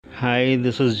Hi,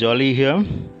 this is Jolly here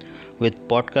with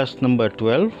podcast number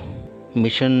 12,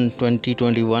 Mission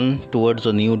 2021 Towards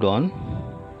a New Dawn.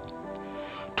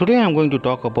 Today I'm going to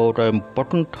talk about an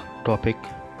important topic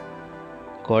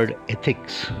called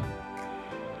ethics.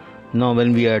 Now,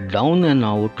 when we are down and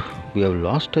out, we have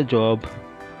lost a job,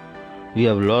 we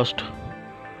have lost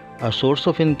a source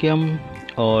of income,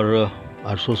 or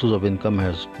our sources of income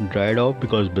has dried off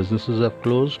because businesses have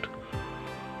closed,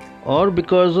 or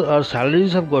because our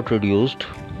salaries have got reduced,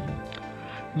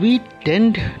 we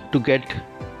tend to get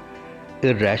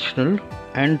irrational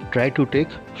and try to take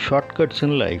shortcuts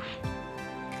in life.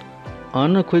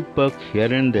 Earn a quick buck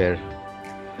here and there.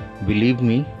 Believe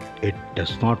me, it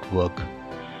does not work.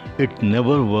 It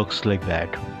never works like that.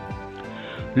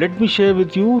 Let me share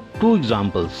with you two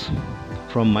examples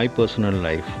from my personal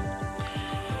life.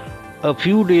 A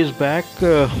few days back,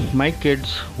 my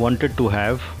kids wanted to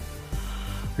have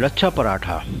Lachha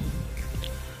Paratha,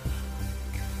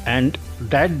 and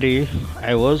that day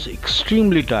I was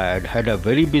extremely tired, had a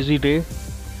very busy day,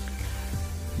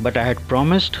 but I had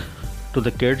promised to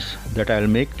the kids that I'll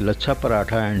make Lachha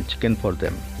Paratha and chicken for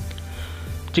them.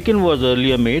 Chicken was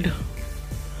earlier made,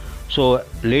 so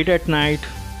late at night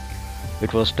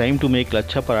it was time to make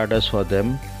Lachha Parathas for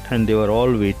them, and they were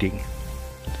all waiting.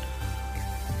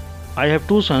 I have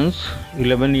two sons,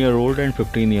 11-year-old and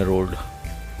 15-year-old.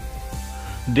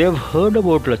 They have heard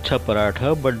about Lachha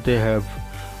Paratha, but they have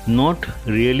not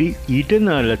really eaten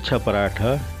a Lachha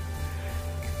Paratha,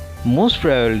 most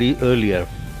probably earlier.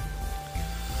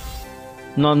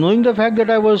 Now, knowing the fact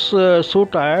that I was so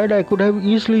tired, I could have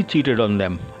easily cheated on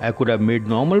them. I could have made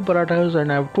normal parathas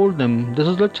and I have told them, this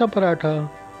is Lachha Paratha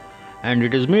and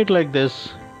it is made like this.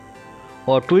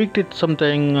 Or tweaked it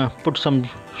something, put some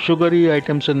sugary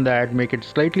items in that, make it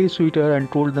slightly sweeter,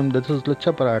 and told them this is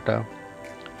Lachha Paratha.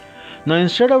 Now,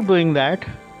 instead of doing that,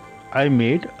 I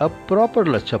made a proper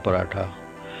Lachha Paratha.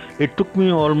 It took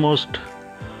me almost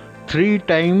 3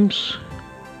 times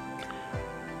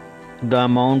the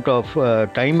amount of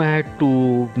time I had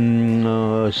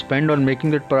to spend on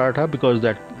making that paratha, because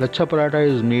that Lachha Paratha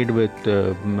is made with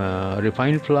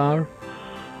refined flour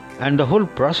and the whole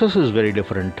process is very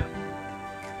different.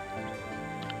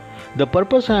 The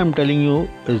purpose I am telling you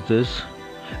is this: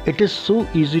 it is so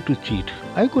easy to cheat.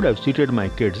 I could have cheated my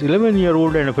kids,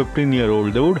 11-year-old and a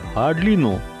 15-year-old. They would hardly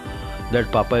know that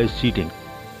Papa is cheating.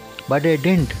 But I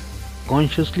didn't.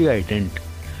 Consciously I didn't.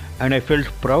 And I felt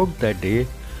proud that day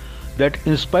that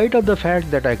in spite of the fact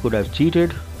that I could have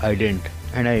cheated, I didn't.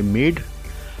 And I made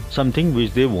something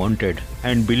which they wanted.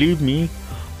 And believe me,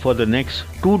 for the next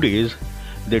 2 days,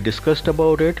 they discussed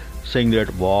about it, saying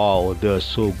that, wow, they are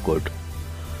so good.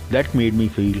 That made me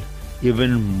feel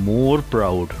even more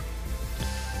proud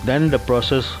than the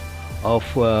process of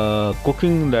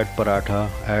cooking that paratha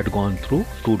I had gone through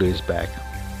 2 days back.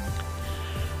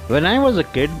 When I was a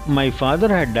kid, my father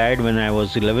had died when I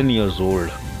was 11 years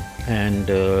old, and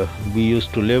we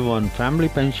used to live on family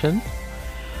pension.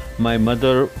 My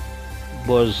mother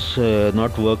was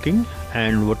not working,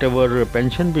 and whatever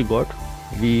pension we got,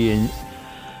 we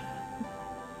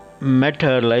met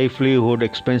her livelihood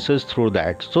expenses through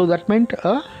that. So that meant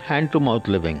a hand-to-mouth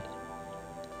living.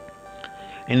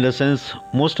 In the sense,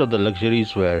 most of the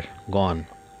luxuries were gone.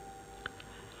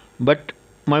 But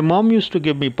my mom used to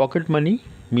give me pocket money,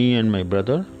 me and my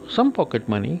brother, some pocket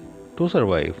money to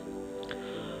survive.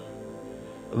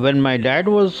 When my dad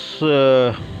was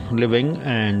living,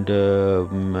 and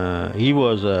he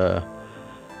was a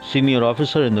senior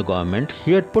officer in the government,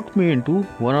 he had put me into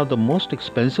one of the most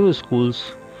expensive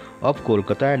schools of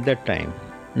Kolkata at that time.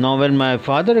 Now, when my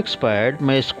father expired,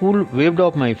 my school waived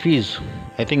off my fees.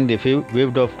 I think they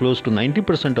waived off close to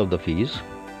 90% of the fees,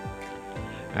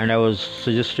 and I was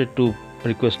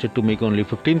requested to make only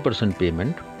 15%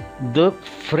 payment. The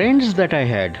friends that I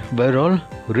had were all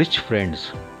rich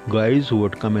friends, guys who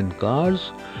would come in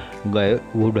cars, guys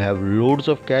who would have loads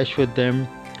of cash with them,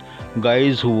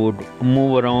 guys who would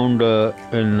move around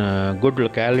in good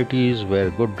localities,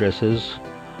 wear good dresses.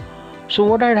 So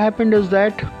what had happened is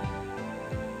that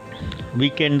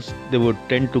weekends they would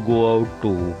tend to go out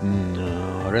to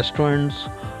restaurants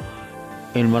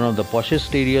in one of the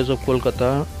poshest areas of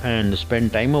Kolkata and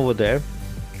spend time over there.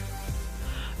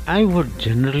 I would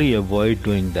generally avoid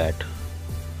doing that.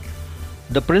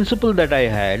 The principle that I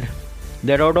had,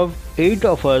 that out of 8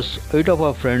 of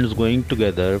our friends going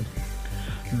together,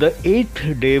 the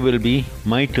 8th day will be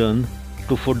my turn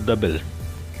to foot the bill.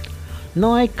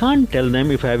 Now, I can't tell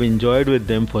them, if I have enjoyed with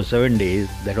them for 7 days,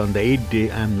 that on the 8th day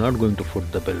I am not going to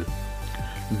foot the bill.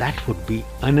 That would be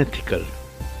unethical.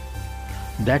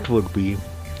 That would be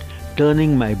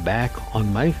turning my back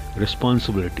on my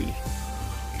responsibility.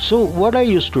 So what I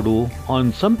used to do,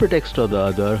 on some pretext or the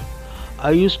other,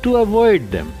 I used to avoid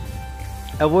them,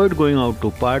 avoid going out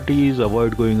to parties,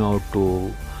 avoid going out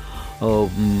to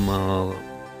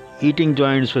eating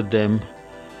joints with them.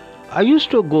 I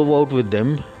used to go out with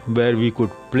them where we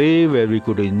could play, where we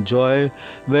could enjoy,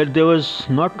 where there was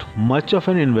not much of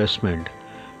an investment,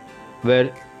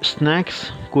 where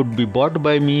snacks could be bought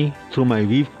by me through my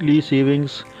weekly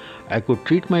savings. I could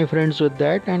treat my friends with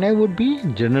that, and I would be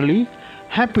generally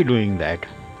happy doing that.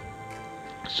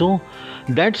 So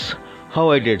that's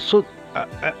how I did. So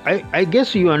I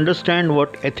guess you understand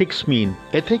what ethics mean.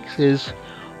 Ethics is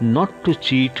not to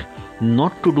cheat,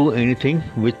 not to do anything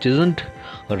which isn't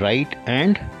right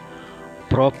and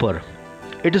proper.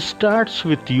 It starts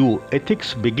with you.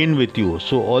 Ethics begin with you.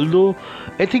 So although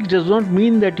ethics does not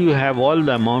mean that you have all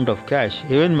the amount of cash,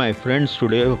 even my friends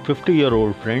today,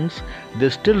 50-year-old friends, they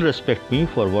still respect me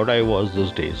for what I was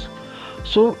those days.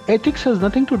 So ethics has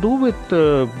nothing to do with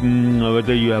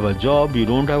whether you have a job, you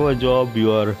don't have a job,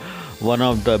 you are one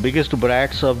of the biggest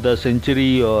brats of the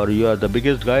century, or you are the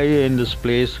biggest guy in this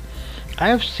place. I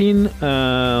have seen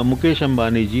Mukesh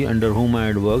Ambani ji, under whom I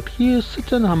had worked. He is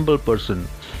such an humble person.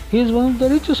 He is one of the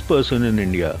richest person in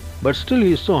India, but still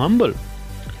he is so humble.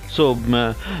 So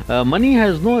money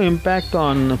has no impact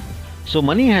on. So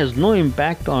money has no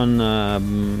impact on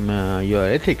your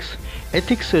ethics.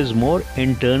 Ethics is more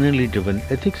internally driven.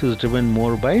 Ethics is driven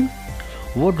more by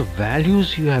what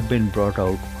values you have been brought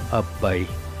up by.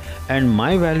 And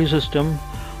my value system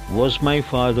was my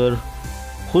father,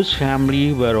 whose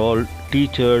family were all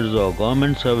teachers or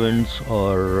government servants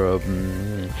or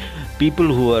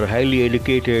people who were highly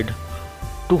educated,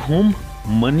 to whom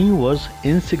money was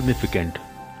insignificant.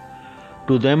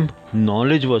 To them,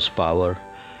 knowledge was power.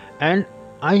 And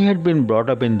I had been brought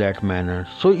up in that manner.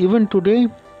 So even today,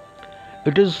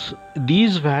 it is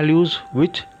these values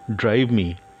which drive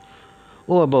me.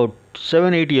 Oh, about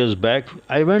 7-8 years back,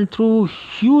 I went through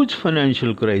huge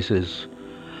financial crisis,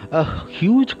 a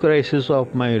huge crisis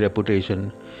of my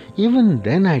reputation. Even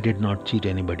then I did not cheat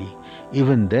anybody.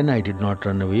 Even then I did not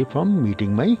run away from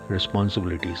meeting my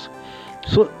responsibilities.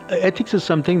 So ethics is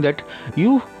something that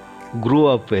you grow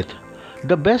up with.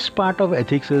 The best part of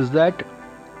ethics is that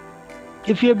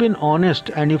if you have been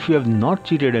honest and if you have not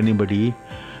cheated anybody,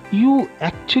 you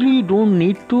actually don't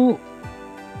need to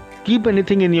keep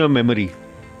anything in your memory.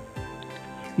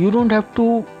 You don't have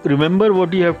to remember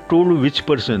what you have told which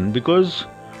person, because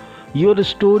your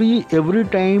story every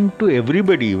time to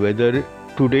everybody, whether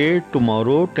today,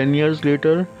 tomorrow, 10 years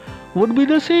later, would be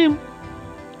the same.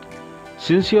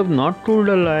 Since you have not told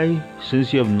a lie,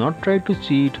 since you have not tried to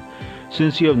cheat,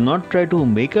 since you have not tried to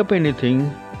make up anything,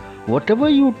 whatever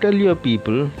you tell your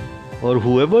people or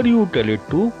whoever you tell it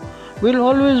to will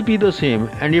always be the same.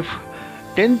 And if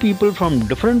 10 people from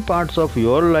different parts of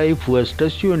your life who has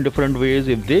touched you in different ways,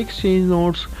 if they exchange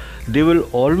notes, they will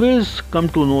always come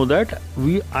to know that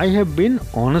I have been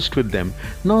honest with them.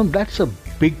 Now that's a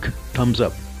big thumbs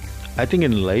up. I think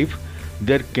in life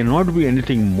there cannot be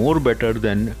anything more better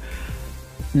than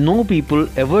no people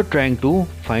ever trying to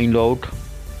find out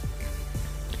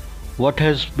what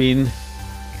has been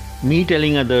me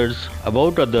telling others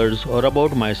or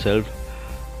about myself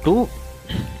to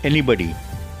anybody.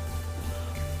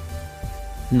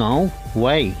 Now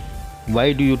why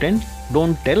do you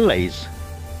don't tell lies?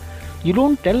 You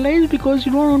don't tell lies because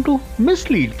you don't want to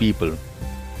mislead people.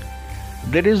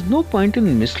 There is no point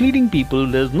in misleading people.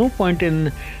 There's no point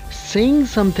in saying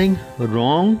something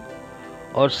wrong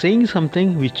or saying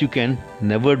something which you can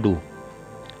never do.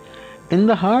 In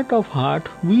the heart of heart,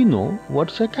 we know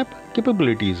what our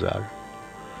capabilities are.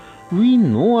 We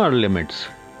know our limits.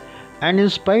 And in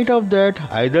spite of that,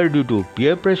 either due to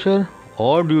peer pressure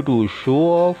or due to show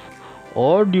off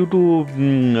or due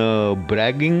to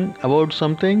bragging about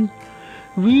something,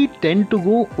 we tend to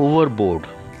go overboard.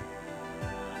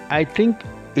 I think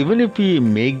even if we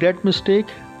make that mistake,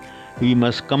 we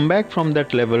must come back from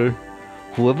that level.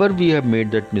 Whoever we have made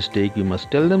that mistake, we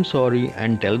must tell them sorry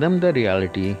and tell them the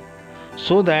reality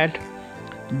so that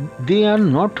they are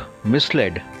not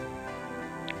misled.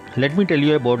 Let me tell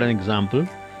you about an example.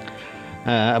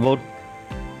 About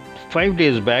 5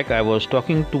 days back, I was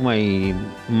talking to my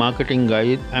marketing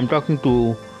guy. I'm talking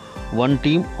to one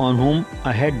team on whom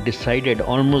I had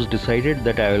almost decided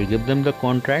that I will give them the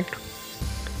contract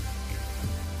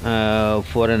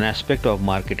for an aspect of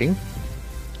marketing.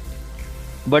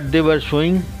 But they were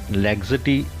showing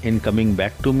laxity in coming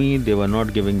back to me. They were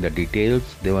not giving the details.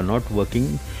 They were not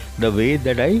working the way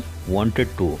that I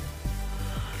wanted to.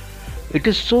 It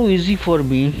is so easy for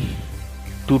me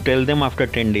to tell them after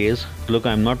 10 days, look,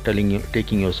 I'm not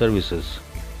taking your services,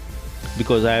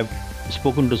 because I have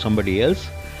spoken to somebody else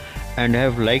and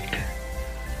have liked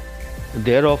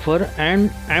their offer,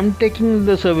 and I'm taking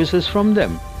the services from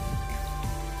them.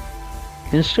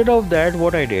 Instead of that,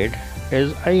 what I did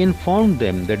is I informed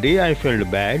them the day I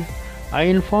felt bad. I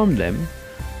informed them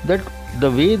that the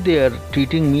way they are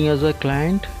treating me as a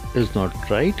client is not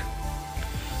right.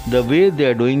 The way they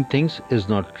are doing things is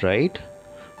not right.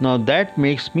 Now that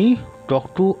makes me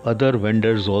talk to other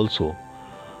vendors also.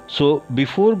 So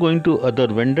before going to other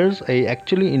vendors, I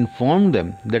actually informed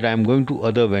them that I am going to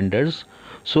other vendors.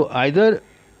 So either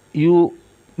you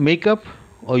make up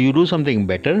or you do something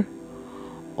better,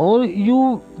 or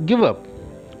you give up.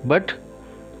 But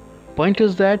point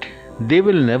is that they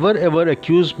will never ever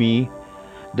accuse me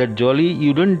that, Jolly,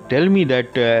 you didn't tell me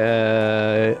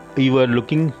that you were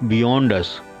looking beyond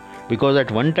us. Because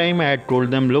at one time I had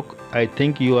told them, look, I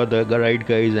think you are the right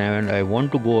guys and I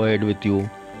want to go ahead with you.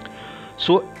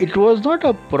 So it was not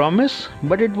a promise,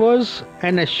 but it was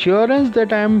an assurance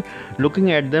that I am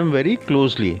looking at them very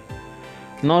closely.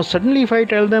 Now suddenly if I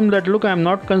tell them that, look, I am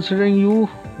not considering you,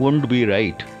 won't be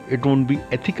right. It won't be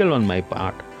ethical on my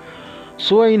part.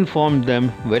 So I informed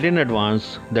them well in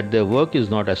advance that their work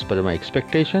is not as per my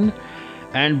expectation,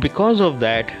 and because of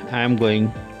that I am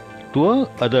going to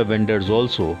other vendors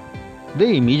also.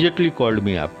 They immediately called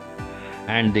me up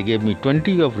and they gave me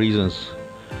 20 of reasons.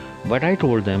 But I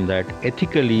told them that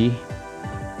ethically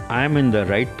I am in the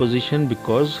right position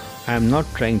because I am not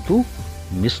trying to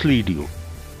mislead you.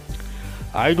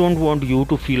 I don't want you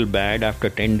to feel bad after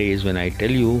 10 days when I tell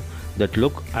you that,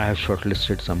 look, I have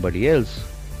shortlisted somebody else.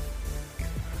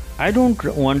 I don't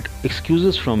want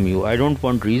excuses from you. I don't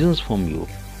want reasons from you.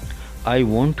 I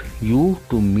want you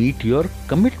to meet your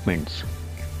commitments.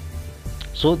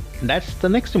 So that's the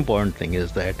next important thing,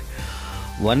 is that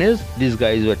one is these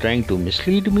guys were trying to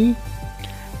mislead me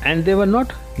and they were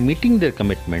not meeting their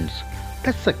commitments.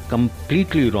 That's a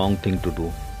completely wrong thing to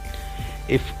do.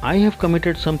 If I have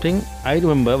committed something, I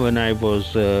remember when I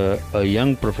was a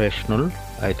young professional,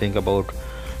 I think about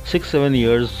 6-7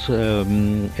 years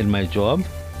in my job,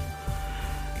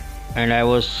 and I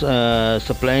was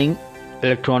supplying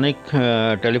electronic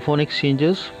telephone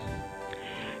exchanges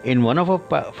in one of a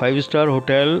 5-star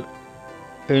hotel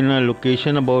in a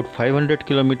location about 500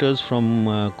 kilometers from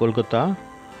Kolkata.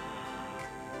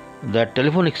 That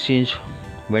telephone exchange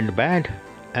went bad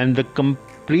and the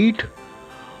complete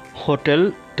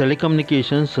hotel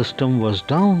telecommunication system was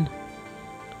down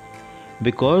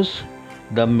because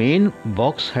the main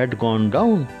box had gone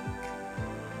down.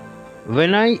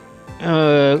 When I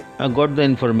got the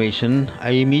information,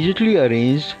 I immediately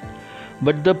arranged,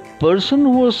 but the person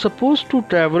who was supposed to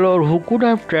travel or who could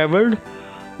have traveled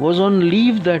was on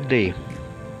leave that day.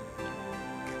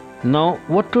 Now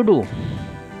what to do?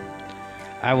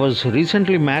 I was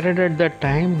recently married at that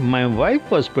time. My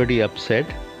wife was pretty upset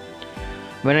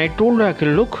when I told her,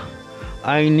 look,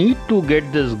 I need to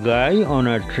get this guy on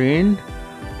a train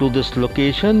to this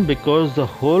location because the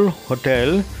whole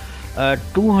hotel, a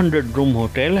 200-room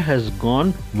hotel, has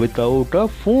gone without a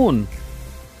phone.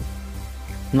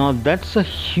 Now that's a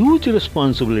huge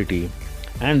responsibility,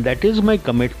 and that is my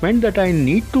commitment that I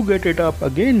need to get it up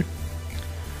again.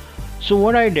 So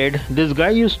what I did, this guy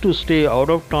used to stay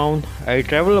out of town. I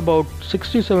travel about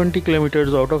 60-70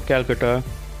 kilometers out of Calcutta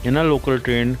in a local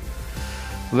train.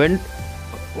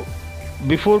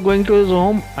 Before going to his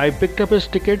home, I picked up his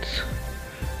tickets.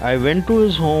 I went to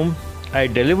his home. I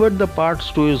delivered the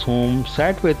parts to his home,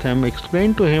 sat with him,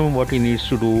 explained to him what he needs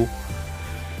to do.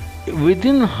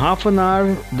 Within half an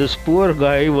hour, this poor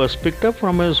guy was picked up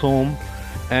from his home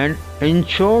and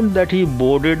ensured that he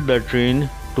boarded the train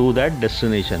to that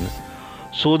destination,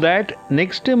 so that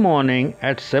next day morning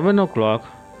at 7 o'clock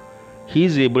he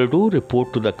is able to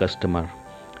report to the customer.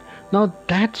 Now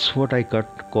that's what I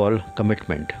call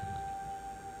commitment.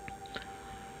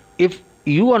 If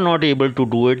you are not able to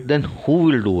do it, then who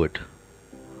will do it?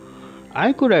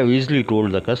 I could have easily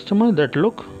told the customer that,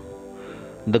 look,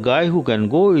 the guy who can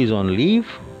go is on leave.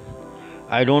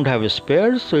 I don't have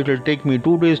spares, so it will take me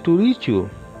 2 days to reach you.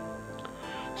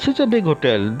 Such a big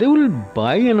hotel, they will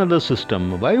buy another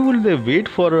system. Why will they wait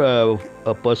for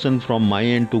a person from my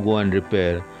end to go and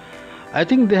repair? I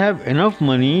think they have enough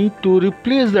money to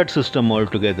replace that system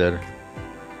altogether.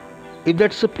 If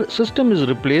that system is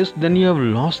replaced, then you have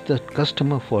lost that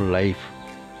customer for life.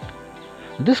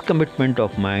 This commitment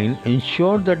of mine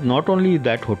ensured that not only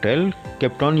that hotel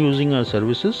kept on using our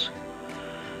services,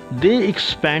 they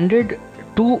expanded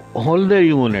to all their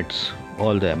units,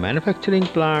 all their manufacturing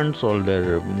plants, all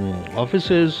their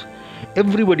offices.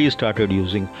 Everybody started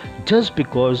using, just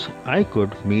because I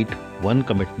could meet one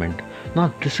commitment.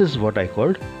 Now this is what I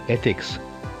called ethics.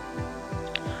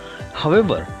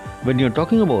 However, when you're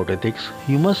talking about ethics,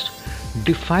 you must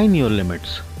define your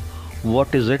limits.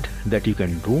 What is it that you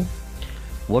can do?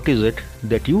 What is it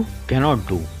that you cannot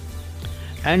do?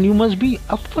 And you must be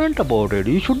upfront about it.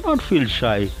 You should not feel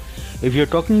shy. If you're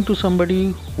talking to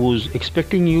somebody who's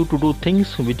expecting you to do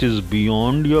things which is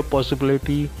beyond your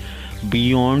possibility,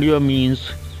 beyond your means,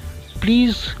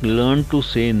 please learn to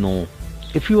say no.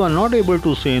 If you are not able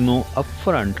to say no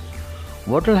upfront,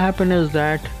 what will happen is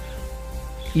that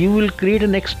you will create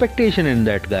an expectation in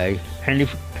that guy,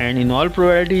 and in all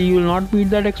probability you will not meet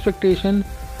that expectation.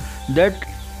 That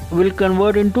will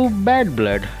convert into bad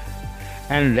blood,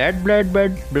 and that bad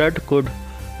blood could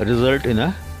result in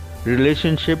a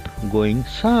relationship going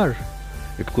sour.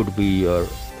 It could be your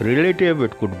relative,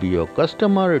 it could be your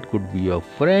customer, it could be your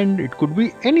friend, it could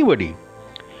be anybody.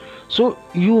 So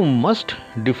you must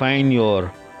define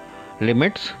your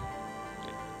limits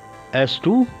as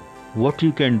to what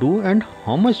you can do and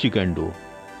how much you can do,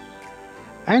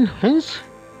 and hence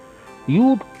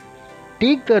you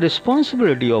take the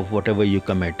responsibility of whatever you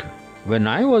commit. When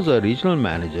I was a regional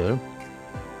manager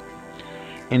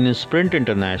in Sprint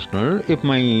International, if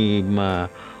my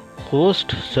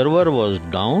host server was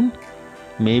down,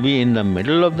 maybe in the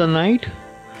middle of the night,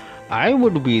 I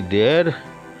would be there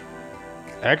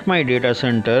at my data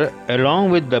center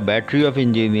along with the battery of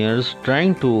engineers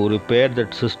trying to repair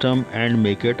that system and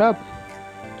make it up.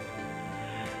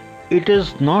 It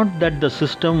is not that the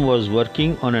system was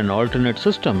working on an alternate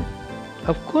system.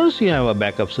 Of course you have a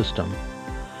backup system.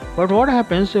 But what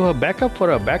happens if a backup for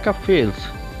a backup fails?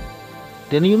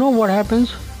 Then you know what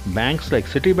happens? Banks like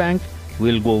Citibank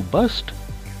will go bust.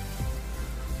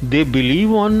 They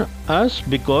believe on us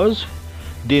because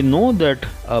they know that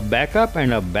a backup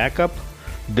and a backup,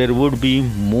 there would be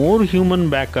more human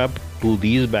backup to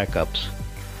these backups.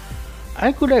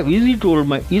 I could have easily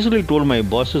told my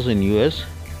bosses in US,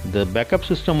 the backup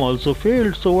system also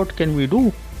failed, so what can we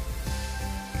do?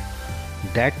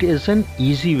 That is an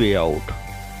easy way out.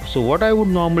 So what I would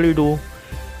normally do,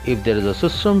 if there is a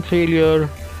system failure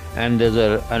and there's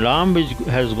an alarm which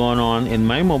has gone on in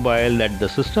my mobile that the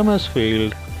system has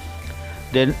failed,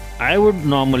 then I would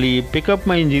normally pick up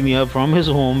my engineer from his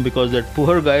home, because that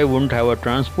poor guy wouldn't have a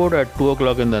transport at 2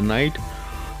 o'clock in the night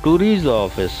to reach the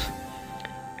office.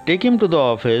 Take him to the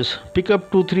office, pick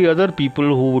up 2-3 other people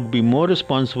who would be more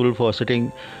responsible for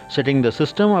setting the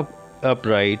system up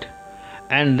right,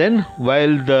 and then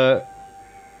while the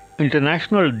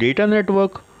international data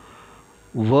network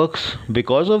works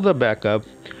because of the backup,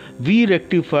 we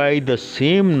rectify the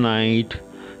same night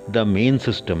the main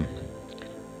system.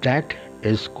 That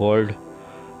is called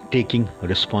taking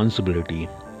responsibility.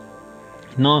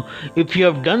 Now, if you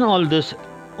have done all this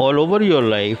all over your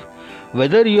life,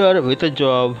 whether you are with a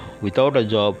job, without a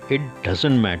job, it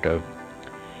doesn't matter.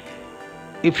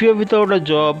 If you are without a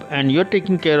job and you're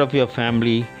taking care of your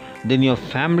family, then your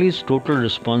family's total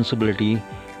responsibility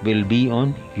will be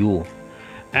on you.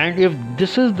 And if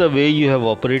this is the way you have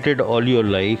operated all your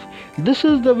life, this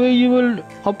is the way you will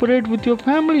operate with your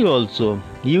family also.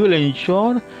 You will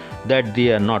ensure that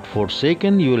they are not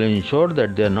forsaken, you will ensure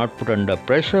that they are not put under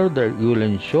pressure, that you will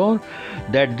ensure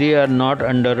that they are not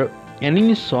under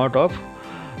any sort of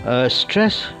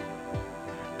stress,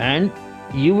 and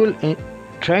you will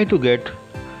try to get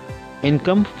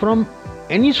income from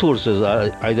any sources,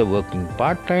 either working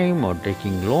part-time or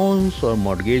taking loans or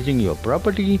mortgaging your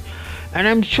property, and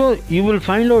I'm sure you will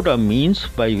find out a means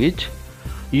by which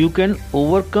you can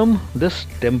overcome this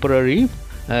temporary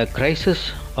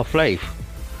crisis of life.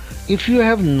 If you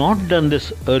have not done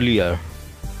this earlier,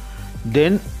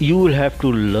 then you will have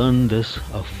to learn this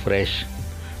afresh.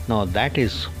 Now that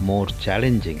is more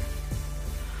challenging,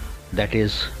 that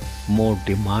is more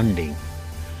demanding,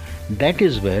 that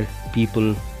is where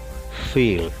people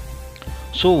fail.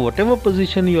 So whatever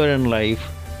position you are in life,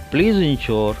 please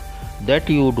ensure that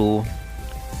you do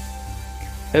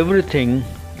everything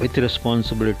with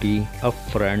responsibility,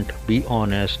 upfront, be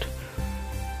honest,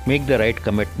 make the right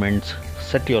commitments,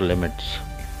 set your limits.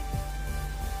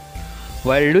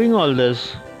 While doing all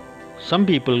this, some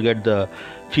people get the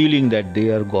feeling that they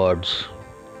are gods.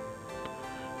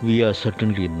 We are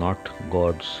certainly not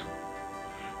gods.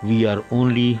 We are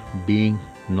only being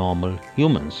normal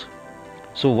humans.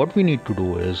 So what we need to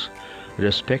do is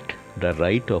respect the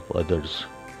right of others.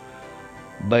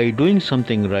 By doing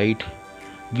something right,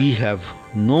 we have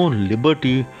no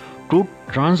liberty to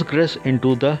transgress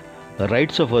into the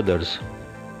rights of others.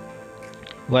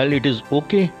 While it is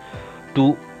okay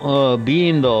to be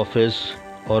in the office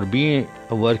or be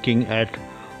working at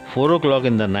 4 o'clock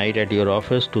in the night at your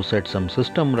office to set some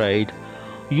system right,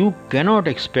 you cannot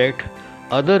expect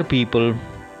other people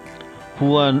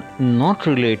who are not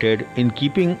related in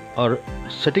keeping or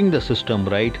setting the system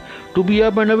right to be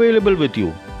up and available with you.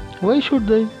 Why should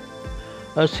they?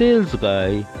 A sales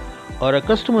guy or a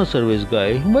customer service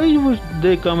guy, why would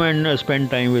they come and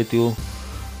spend time with you?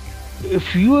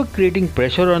 If you are creating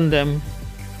pressure on them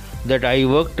that I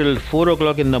work till 4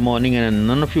 o'clock in the morning and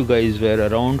none of you guys were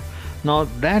around, now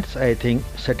that's, I think,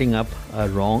 setting up a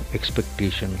wrong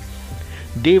expectation.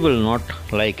 They will not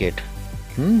like it.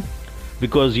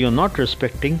 Because you're not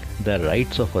respecting the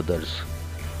rights of others.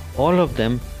 All of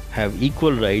them have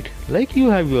equal right like you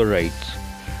have your rights,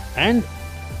 and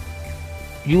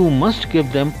you must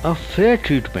give them a fair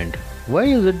treatment. Why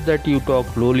is it that you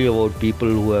talk lowly about people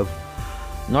who have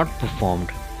not performed?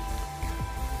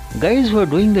 Guys who are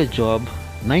doing their job,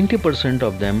 90%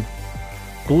 of them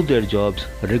do their jobs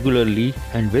regularly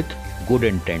and with good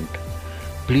intent.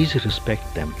 Please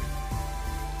respect them.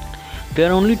 There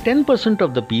are only 10%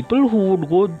 of the people who would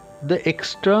go the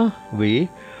extra way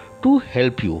to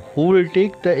help you, who will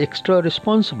take the extra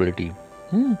responsibility.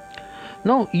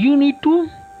 Now you need to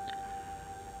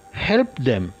help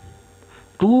them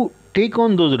to take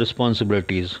on those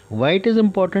responsibilities. Why it is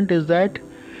important is that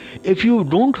if you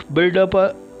don't build up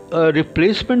a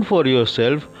replacement for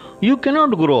yourself, you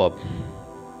cannot grow up.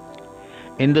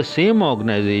 In the same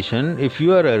organization, if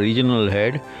you are a regional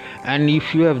head and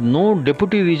if you have no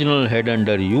deputy regional head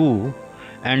under you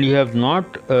and you have not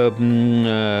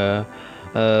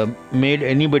made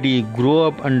anybody grow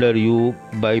up under you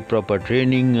by proper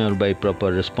training or by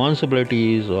proper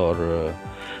responsibilities or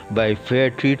by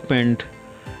fair treatment,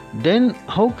 then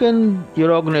how can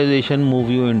your organization move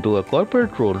you into a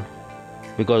corporate role?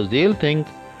 Because they'll think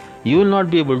you will not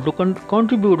be able to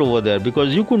contribute over there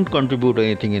because you couldn't contribute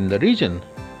anything in the region.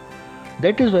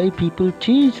 That is why people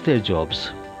change their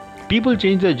jobs. People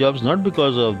change their jobs not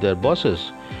because of their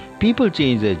bosses. People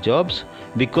change their jobs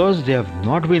because they have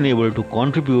not been able to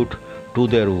contribute to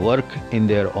their work in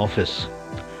their office.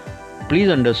 Please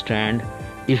understand,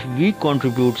 if we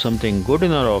contribute something good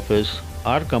in our office,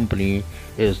 our company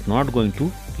is not going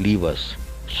to leave us.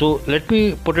 So let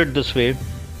me put it this way.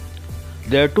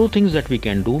 There are two things that we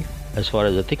can do as far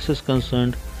as ethics is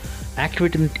concerned. Act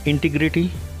with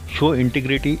integrity. Show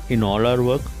integrity in all our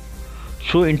work.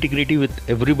 Show integrity with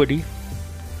everybody.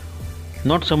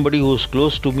 Not somebody who's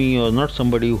close to me or not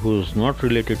somebody who's not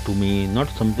related to me, not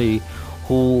somebody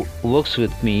who works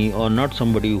with me or not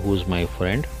somebody who's my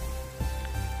friend.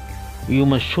 You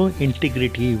must show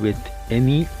integrity with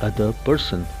any other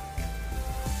person.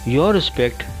 Your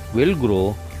respect will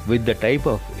grow with the type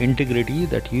of integrity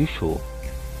that you show.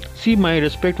 See, my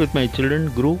respect with my children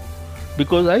grew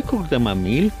because I cooked them a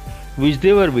meal which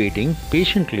they were waiting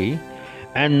patiently,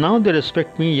 and now they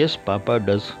respect me. Yes, Papa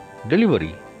does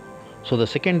delivery. So the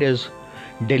second is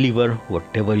deliver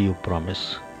whatever you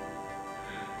promise.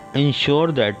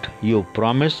 Ensure that you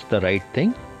promise the right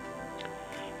thing.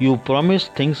 You promise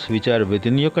things which are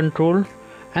within your control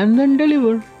and then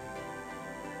deliver.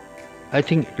 I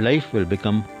think life will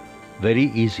become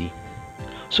very easy.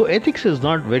 So ethics is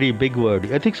not very big word.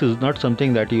 Ethics is not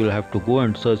something that you will have to go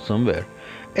and search somewhere.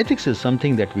 Ethics is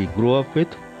something that we grow up with.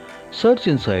 Search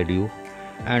inside you,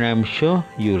 and I'm sure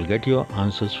you will get your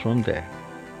answers from there.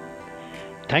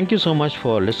 Thank you so much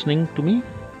for listening to me.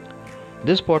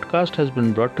 This podcast has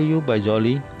been brought to you by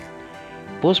Jolly.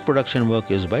 Post-production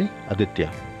work is by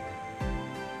Aditya.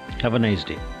 Have a nice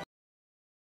day.